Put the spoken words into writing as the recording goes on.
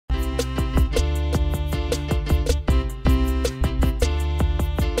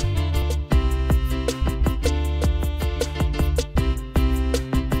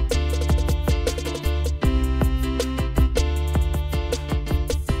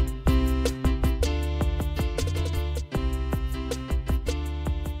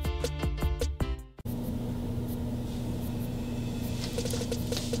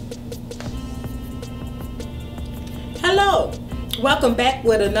Welcome back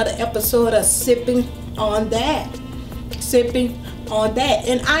with another episode of Sipping on That. Sipping on That.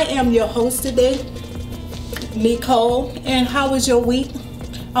 And I am your host today, Nicole. And how was your week?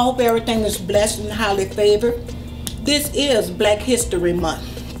 I hope everything is blessed and highly favored. This is Black History Month.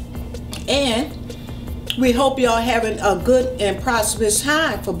 And we hope y'all having a good and prosperous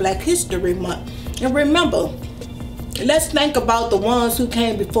time for Black History Month. And remember, let's think about the ones who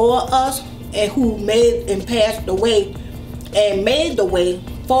came before us and who made and passed away and made the way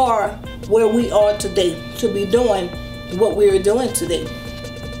for where we are today to be doing what we're doing today.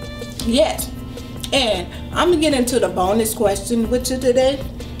 Yes. And I'm going to get into the bonus question with you today.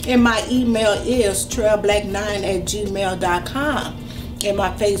 And my email is trailblack9@gmail.com. And my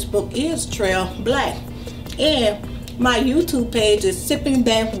Facebook is Trail Black. And my YouTube page is Sipping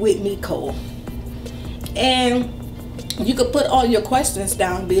That with Nicole. And you can put all your questions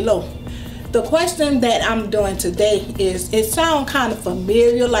down below. The question that I'm doing today is, it sounds kind of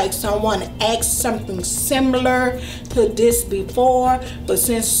familiar, like someone asked something similar to this before, but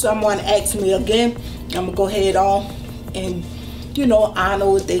since someone asked me again, I'm gonna go ahead on and honor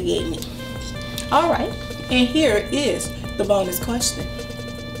what they gave me. All right, and here is the bonus question.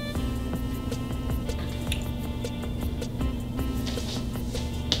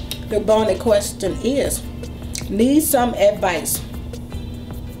 The bonus question is, need some advice.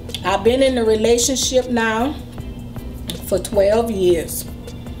 I've been in a relationship now for 12 years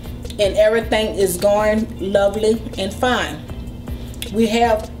and everything is going lovely and fine. We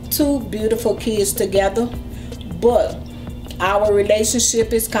have 2 beautiful kids together, but our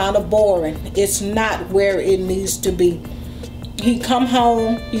relationship is kind of boring. It's not where it needs to be. He come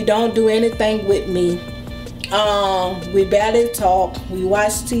home, he don't do anything with me. We barely talk, we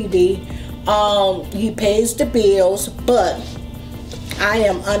watch TV. He pays the bills, but I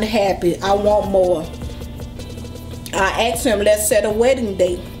am unhappy. I want more. I asked him, let's set a wedding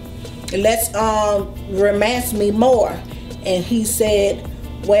date. Let's romance me more. And he said,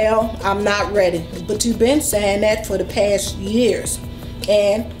 well, I'm not ready. But you've been saying that for the past years.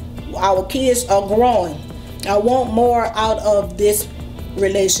 And our kids are growing. I want more out of this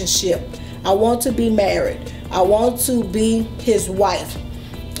relationship. I want to be married. I want to be his wife.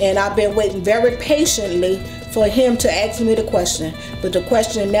 And I've been waiting very patiently for him to ask me the question, but the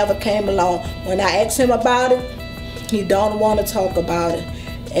question never came along. When I asked him about it, he don't want to talk about it.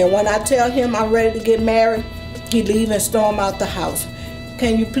 And when I tell him I'm ready to get married, he leave and storm out the house.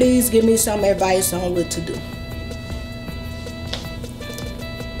 Can you please give me some advice on what to do?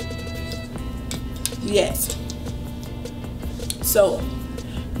 Yes. So,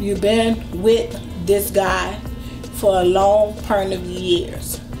 you've been with this guy for a long period of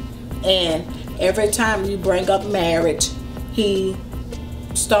years. And every time you bring up marriage, he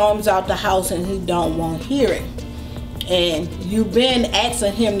storms out the house and he don't want to hear it. And you've been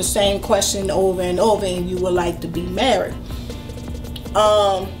asking him the same question over and over, and you would like to be married.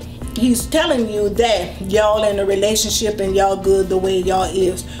 He's telling you that y'all in a relationship and y'all good the way y'all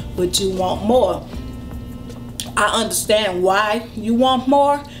is, but you want more. I understand why you want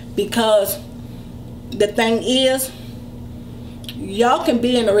more, because the thing is, y'all can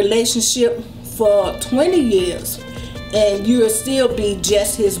be in a relationship for 20 years and you'll still be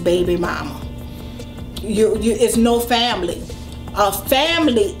just his baby mama. It's no family. A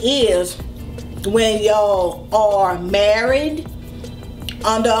family is when y'all are married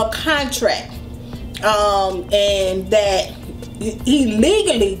under a contract, and that he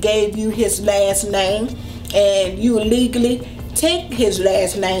legally gave you his last name and you legally take his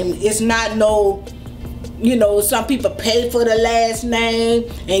last name. It's not no, some people pay for the last name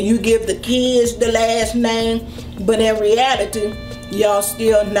and you give the kids the last name, but in reality, y'all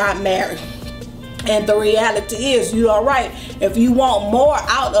still not married. And the reality is, you are right. If you want more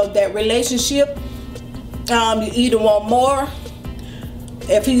out of that relationship, you either want more.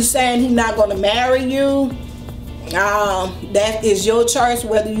 If he's saying he's not going to marry you, that is your choice,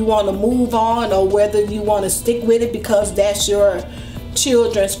 whether you want to move on or whether you want to stick with it because that's your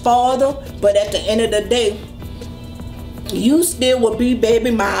children's father. But at the end of the day, you still will be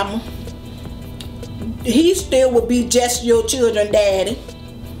baby mama. He still will be just your children daddy,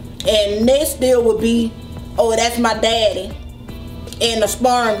 and they still will be, oh, that's my daddy and a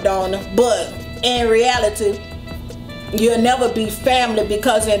sperm donor. But in reality, you'll never be family,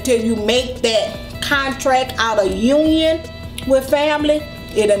 because until you make that contract out of union with family,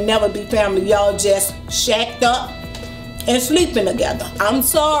 it'll never be family. Y'all just shacked up and sleeping together. I'm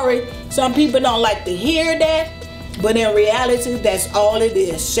sorry, some people don't like to hear that, but in reality, that's all it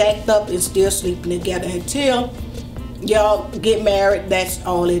is. Shacked up and still sleeping together until y'all get married. That's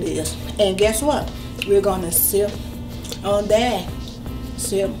all it is. And guess what? We're gonna sip on that.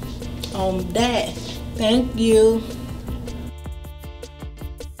 Sip on that. Thank you.